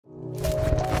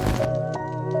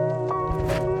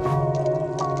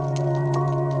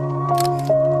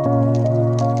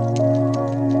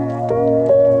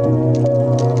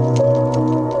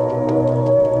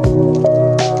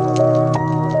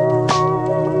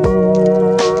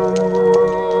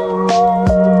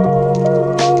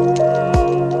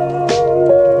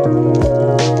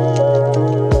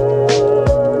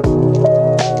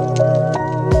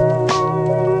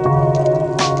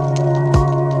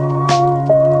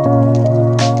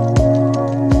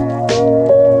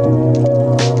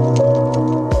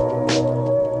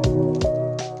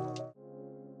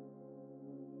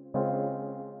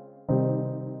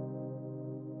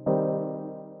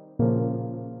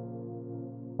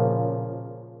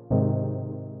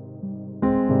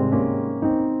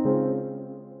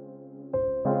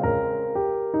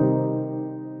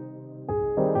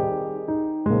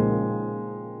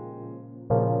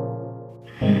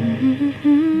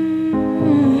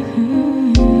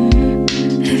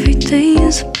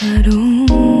is a battle,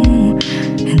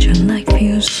 and your light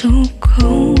feels so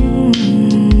cold.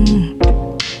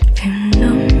 Feel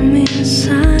numb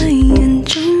inside,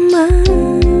 and you're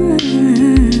mine.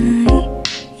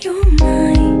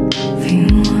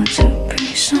 Feel hard to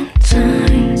breathe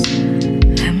sometimes.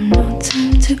 Have no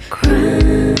time to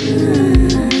cry.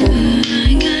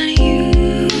 I got you.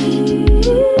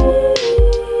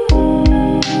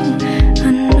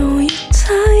 I know you're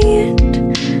tired.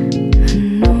 I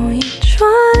know you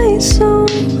try so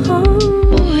hard.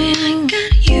 Boy, I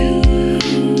got you.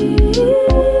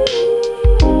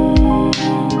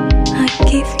 I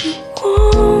give you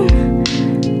warm.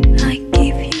 I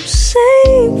give you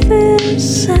safe and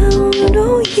sound.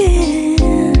 Oh yeah.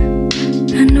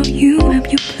 I know you have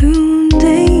your blue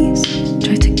days.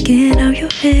 Try to get out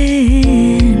your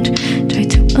head. Try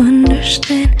to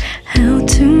understand how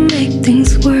to make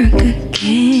things work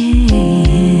again.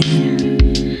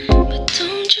 But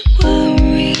don't you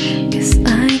worry, 'cause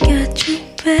I got you,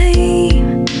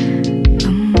 babe.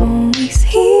 I'm always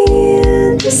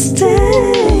here to stay.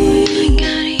 I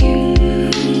got you.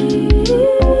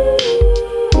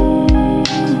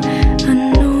 I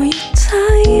know you're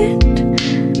tired.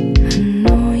 I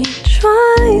know you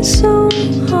try so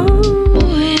hard.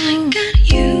 Boy, I got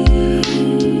you.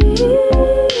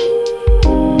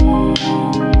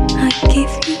 I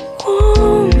give you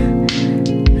warm.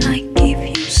 I give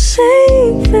you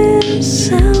safe and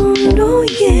sound. Oh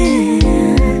yeah.